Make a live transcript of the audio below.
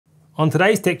On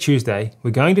today's Tech Tuesday, we're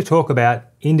going to talk about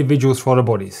individual throttle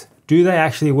bodies. Do they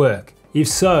actually work? If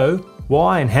so,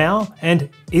 why and how? And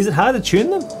is it hard to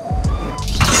tune them?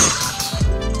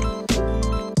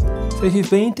 So if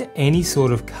you've been to any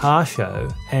sort of car show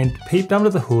and peeped under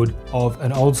the hood of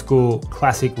an old school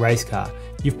classic race car,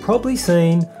 you've probably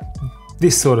seen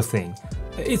this sort of thing.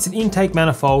 It's an intake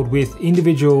manifold with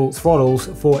individual throttles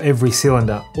for every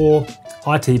cylinder, or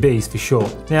ITBs for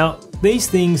short. Now, these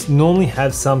things normally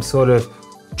have some sort of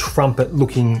trumpet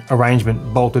looking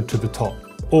arrangement bolted to the top,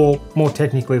 or more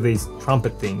technically, these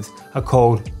trumpet things are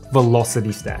called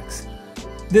velocity stacks.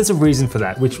 There's a reason for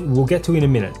that, which we'll get to in a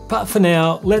minute. But for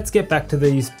now, let's get back to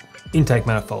these intake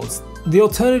manifolds. The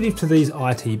alternative to these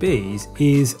ITBs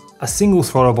is a single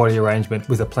throttle body arrangement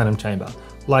with a plenum chamber,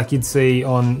 like you'd see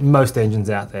on most engines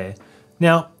out there.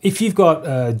 Now, if you've got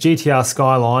a GTR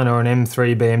Skyline or an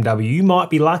M3 BMW, you might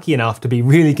be lucky enough to be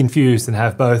really confused and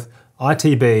have both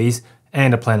ITBs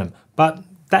and a plenum, but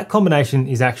that combination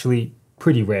is actually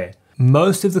pretty rare.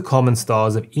 Most of the common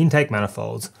styles of intake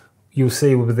manifolds you'll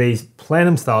see with these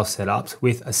plenum style setups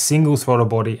with a single throttle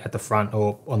body at the front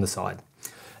or on the side.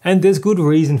 And there's good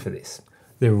reason for this.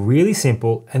 They're really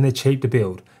simple and they're cheap to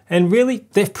build. And really,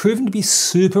 they've proven to be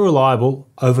super reliable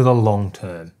over the long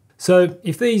term. So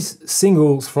if these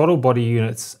single throttle body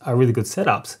units are really good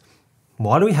setups,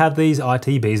 why do we have these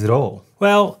ITBs at all?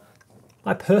 Well,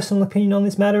 my personal opinion on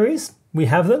this matter is we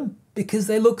have them because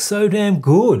they look so damn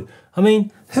good. I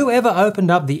mean, whoever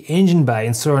opened up the engine bay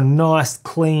and saw a nice,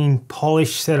 clean,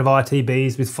 polished set of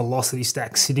ITBs with velocity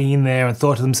stacks sitting in there and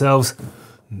thought to themselves,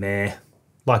 meh,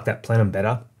 like that plenum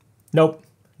better? Nope,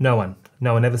 no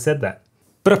one ever said that.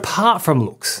 But apart from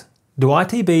looks, do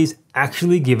ITBs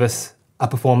actually give us a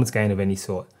performance gain of any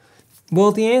sort?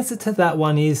 Well, the answer to that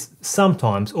one is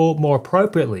sometimes, or more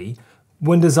appropriately,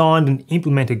 when designed and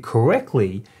implemented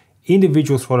correctly,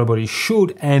 individual throttle bodies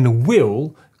should and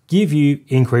will give you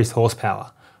increased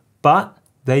horsepower, but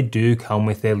they do come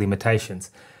with their limitations.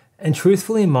 And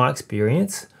truthfully, in my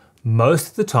experience, most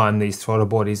of the time these throttle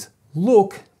bodies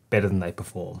look better than they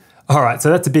perform. All right,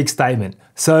 so that's a big statement.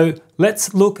 So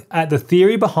let's look at the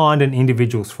theory behind an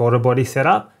individual throttle body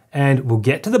setup, and we'll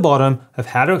get to the bottom of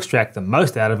how to extract the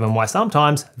most out of them, why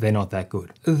sometimes they're not that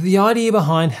good. The idea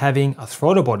behind having a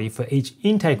throttle body for each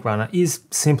intake runner is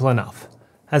simple enough.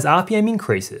 As RPM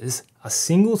increases, a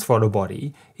single throttle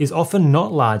body is often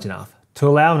not large enough to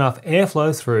allow enough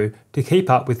airflow through to keep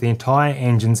up with the entire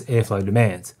engine's airflow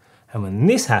demands. And when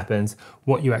this happens,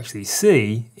 what you actually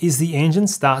see is the engine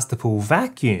starts to pull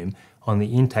vacuum on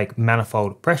the intake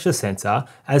manifold pressure sensor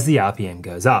as the RPM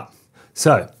goes up.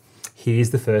 So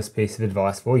here's the first piece of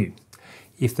advice for you.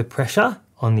 If the pressure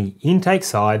on the intake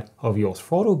side of your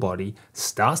throttle body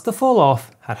starts to fall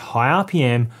off at high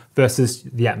RPM versus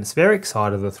the atmospheric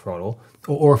side of the throttle,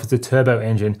 or if it's a turbo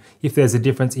engine, if there's a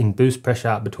difference in boost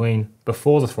pressure between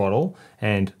before the throttle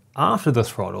and after the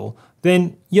throttle,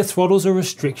 then your throttle's a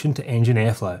restriction to engine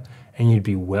airflow, and you'd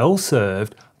be well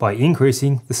served by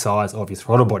increasing the size of your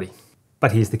throttle body.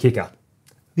 But here's the kicker.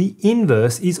 The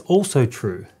inverse is also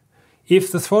true.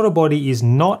 If the throttle body is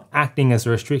not acting as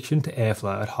a restriction to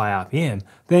airflow at high RPM,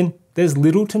 then there's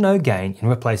little to no gain in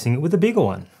replacing it with a bigger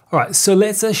one. All right, so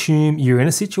let's assume you're in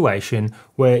a situation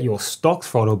where your stock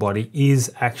throttle body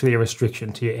is actually a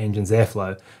restriction to your engine's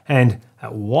airflow, and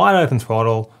at wide open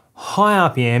throttle, high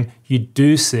RPM, you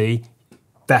do see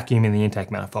vacuum in the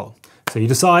intake manifold. So you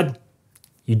decide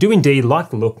you do indeed like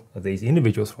the look of these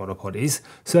individual throttle bodies,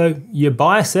 so you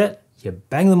buy a set, you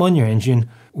bang them on your engine.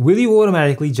 Will you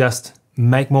automatically just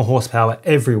make more horsepower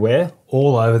everywhere,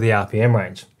 all over the RPM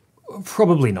range?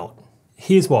 Probably not.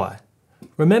 Here's why.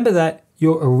 Remember that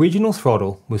your original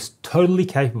throttle was totally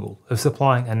capable of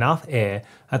supplying enough air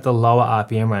at the lower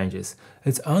RPM ranges.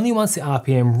 It's only once the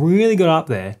RPM really got up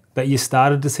there that you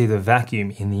started to see the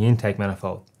vacuum in the intake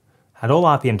manifold. At all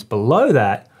RPMs below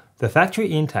that, the factory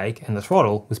intake and the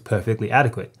throttle was perfectly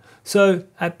adequate. So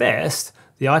at best,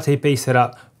 the ITB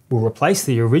setup will replace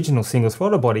the original single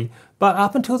throttle body, but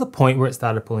up until the point where it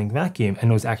started pulling vacuum and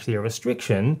was actually a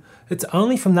restriction, it's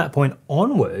only from that point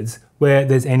onwards where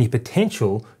there's any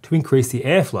potential to increase the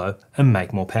airflow and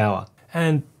make more power.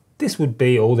 And this would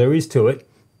be all there is to it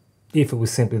if it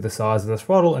was simply the size of the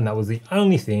throttle and that was the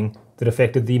only thing that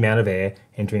affected the amount of air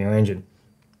entering our engine.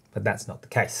 But that's not the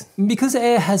case. Because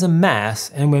air has a mass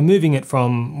and we're moving it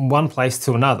from one place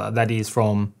to another, that is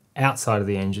from outside of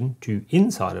the engine to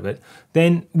inside of it,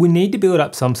 then we need to build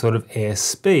up some sort of air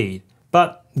speed.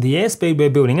 But the airspeed we're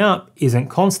building up isn't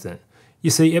constant. You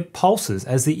see, it pulses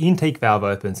as the intake valve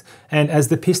opens, and as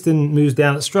the piston moves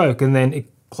down its stroke and then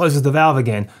it closes the valve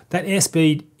again, that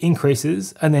airspeed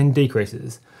increases and then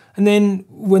decreases. And then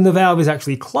when the valve is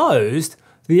actually closed,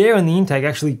 the air in the intake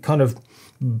actually kind of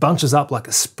bunches up like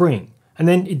a spring, and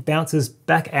then it bounces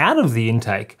back out of the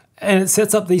intake, and it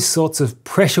sets up these sorts of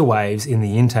pressure waves in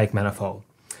the intake manifold.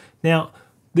 Now,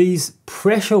 these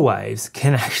pressure waves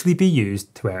can actually be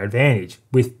used to our advantage,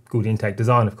 with good intake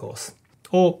design, of course.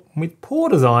 Or with poor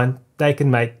design, they can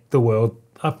make the world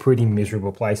a pretty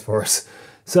miserable place for us.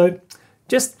 So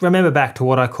just remember back to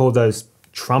what I call those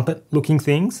trumpet-looking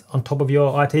things on top of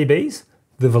your ITBs,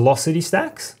 the velocity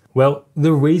stacks. Well,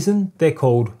 the reason they're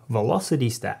called velocity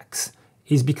stacks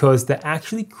is because they're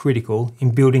actually critical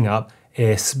in building up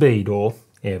air speed or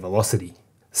air velocity.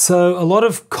 So a lot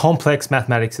of complex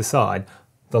mathematics aside,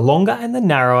 the longer and the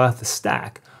narrower the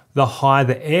stack, the higher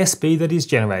the airspeed that is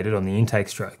generated on the intake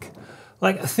stroke.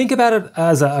 Like, think about it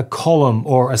as a column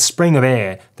or a spring of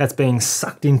air that's being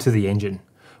sucked into the engine.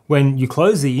 When you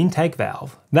close the intake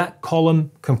valve, that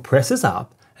column compresses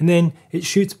up and then it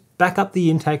shoots back up the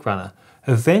intake runner.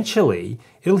 Eventually,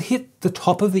 it'll hit the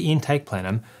top of the intake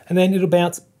plenum and then it'll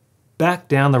bounce back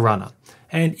down the runner.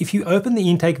 And if you open the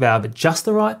intake valve at just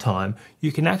the right time,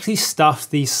 you can actually stuff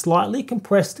the slightly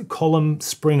compressed column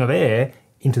spring of air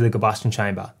into the combustion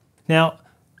chamber. Now,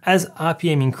 as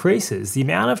RPM increases, the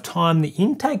amount of time the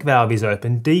intake valve is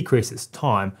open decreases.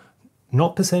 Time,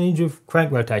 not percentage of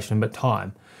crank rotation, but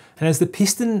time. And as the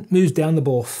piston moves down the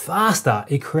bore faster,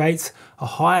 it creates a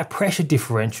higher pressure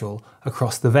differential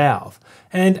across the valve.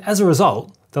 And as a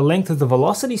result, the length of the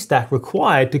velocity stack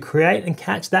required to create and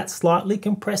catch that slightly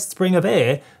compressed spring of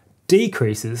air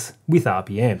decreases with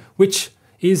RPM, which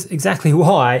is exactly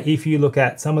why if you look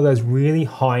at some of those really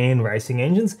high-end racing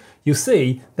engines, you'll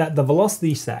see that the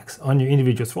velocity stacks on your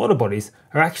individual throttle bodies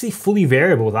are actually fully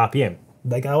variable with RPM.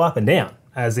 They go up and down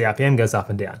as the RPM goes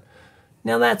up and down.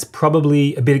 Now that's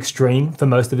probably a bit extreme for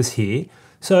most of us here,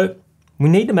 so we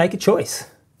need to make a choice.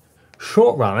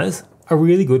 Short runners are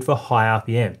really good for high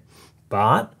RPM,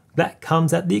 but that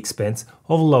comes at the expense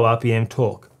of low RPM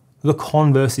torque. The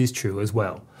converse is true as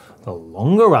well. The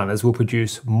longer runners will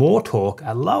produce more torque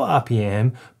at low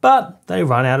RPM, but they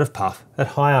run out of puff at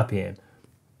high RPM.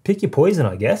 Pick your poison,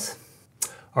 I guess.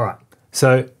 All right,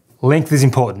 so length is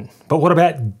important, but what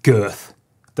about girth?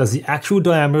 Does the actual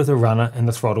diameter of the runner and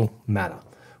the throttle matter?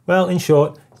 Well, in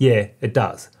short, yeah, it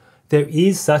does. There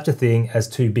is such a thing as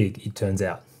too big, it turns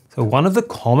out. So one of the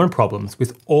common problems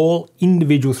with all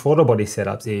individual throttle body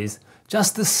setups is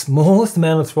just the smallest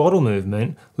amount of throttle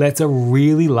movement lets a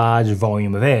really large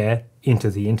volume of air into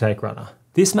the intake runner.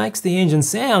 This makes the engine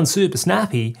sound super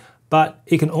snappy, but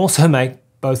it can also make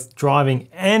both driving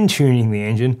and tuning the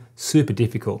engine super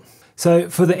difficult. So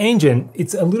for the engine,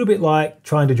 it's a little bit like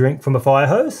trying to drink from a fire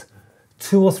hose.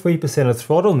 2 or 3% of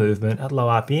throttle movement at low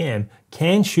RPM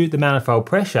can shoot the manifold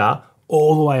pressure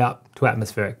all the way up to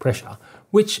atmospheric pressure,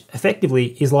 which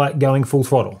effectively is like going full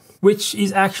throttle, which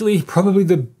is actually probably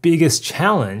the biggest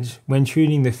challenge when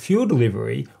tuning the fuel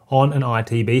delivery on an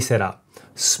ITB setup.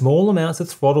 Small amounts of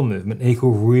throttle movement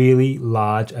equal really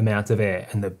large amounts of air,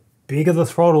 and the bigger the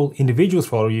throttle, individual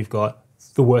throttle you've got,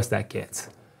 the worse that gets.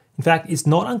 In fact, it's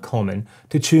not uncommon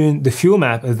to tune the fuel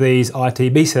map of these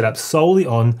ITB setups solely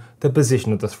on the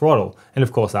position of the throttle, and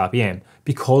of course RPM,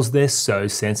 because they're so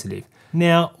sensitive.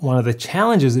 Now, one of the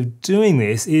challenges of doing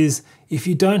this is if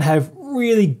you don't have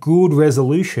really good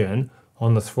resolution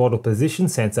on the throttle position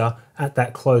sensor at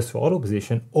that closed throttle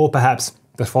position, or perhaps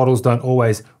the throttles don't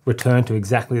always return to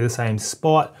exactly the same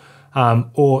spot,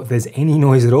 or if there's any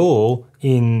noise at all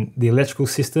in the electrical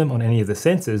system on any of the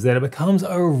sensors, then it becomes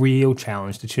a real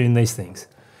challenge to tune these things.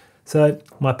 So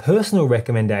my personal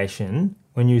recommendation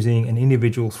when using an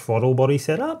individual throttle body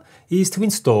setup is to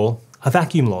install a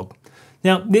vacuum log.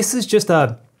 Now, this is just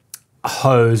a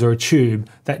hose or a tube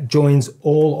that joins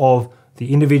all of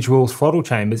the individual throttle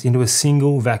chambers into a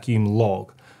single vacuum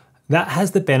log. That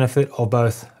has the benefit of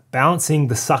both balancing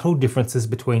the subtle differences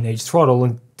between each throttle,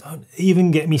 and don't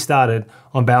even get me started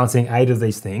on balancing 8 of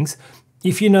these things.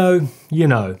 If you know, you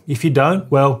know. If you don't,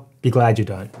 well, be glad you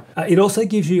don't. It also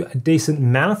gives you a decent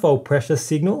manifold pressure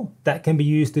signal that can be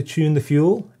used to tune the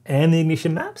fuel and the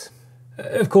ignition maps.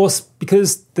 Of course,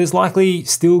 because there's likely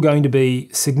still going to be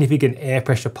significant air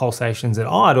pressure pulsations at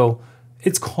idle,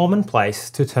 it's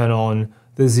commonplace to turn on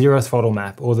the zero throttle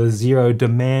map or the zero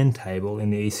demand table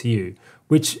in the ECU,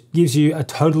 which gives you a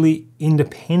totally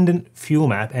independent fuel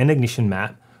map and ignition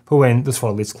map for when the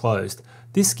throttle is closed.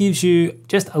 This gives you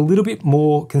just a little bit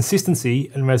more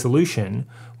consistency and resolution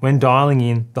when dialing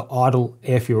in the idle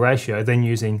air-fuel ratio than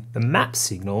using the map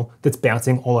signal that's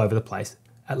bouncing all over the place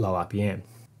at low RPM.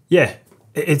 Yeah,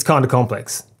 it's kind of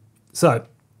complex. So,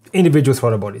 individual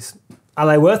throttle bodies. Are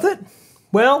they worth it?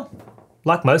 Well,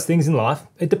 like most things in life,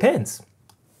 it depends.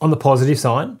 On the positive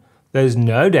side, there's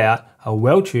no doubt a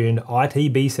well-tuned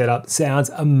ITB setup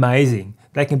sounds amazing.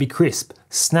 They can be crisp,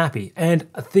 snappy, and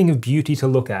a thing of beauty to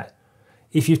look at.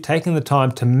 If you've taken the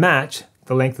time to match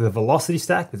the length of the velocity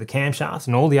stack with the camshafts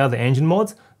and all the other engine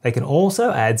mods, they can also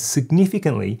add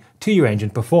significantly to your engine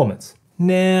performance.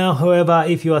 Now, however,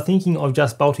 if you are thinking of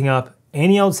just bolting up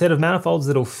any old set of manifolds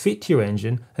that'll fit your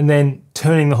engine and then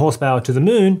turning the horsepower to the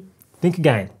moon, think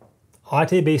again.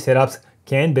 ITB setups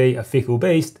can be a fickle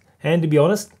beast, and to be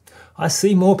honest, I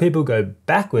see more people go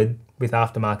backward with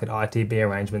aftermarket ITB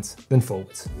arrangements than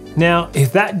forwards. Now,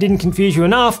 if that didn't confuse you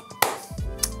enough,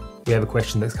 we have a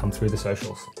question that's come through the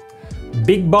socials.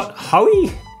 Big Bot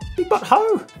Hoey? Big Bot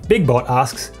Ho? Big Bot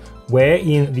asks, where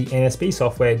in the NSP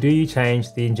software do you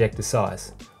change the injector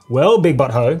size? Well, Big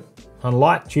Bot Ho,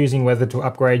 unlike choosing whether to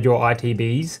upgrade your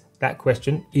ITBs, that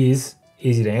question is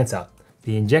easy to answer.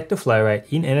 The injector flow rate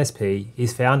in NSP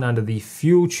is found under the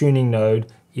fuel tuning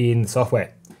node in the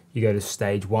software. You go to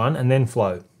stage 1 and then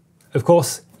flow. Of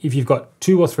course, if you've got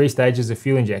 2 or 3 stages of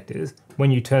fuel injectors,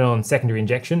 when you turn on secondary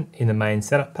injection in the main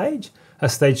setup page, a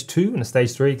stage 2 and a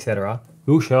stage 3, etc.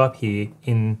 will show up here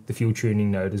in the fuel tuning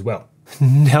node as well.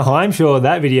 Now, I'm sure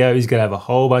that video is going to have a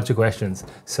whole bunch of questions.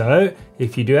 So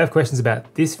if you do have questions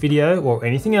about this video or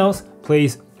anything else,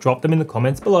 please drop them in the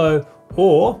comments below,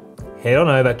 or head on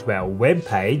over to our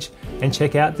webpage and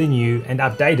check out the new and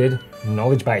updated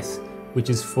knowledge base, which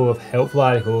is full of helpful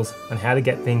articles on how to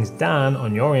get things done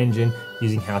on your engine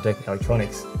using Haltech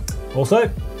electronics. Also,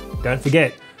 don't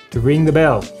forget to ring the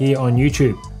bell here on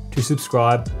YouTube to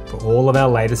subscribe for all of our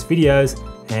latest videos.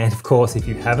 And of course, if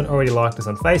you haven't already liked us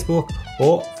on Facebook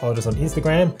or followed us on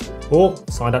Instagram or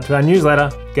signed up to our newsletter,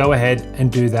 go ahead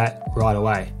and do that right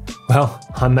away. Well,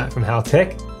 I'm Matt from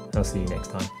Haltech, and I'll see you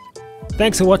next time.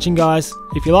 Thanks for watching, guys.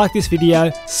 If you like this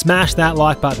video, smash that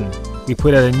like button. We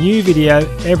put out a new video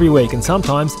every week and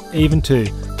sometimes even 2.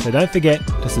 So don't forget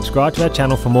to subscribe to our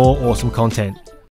channel for more awesome content.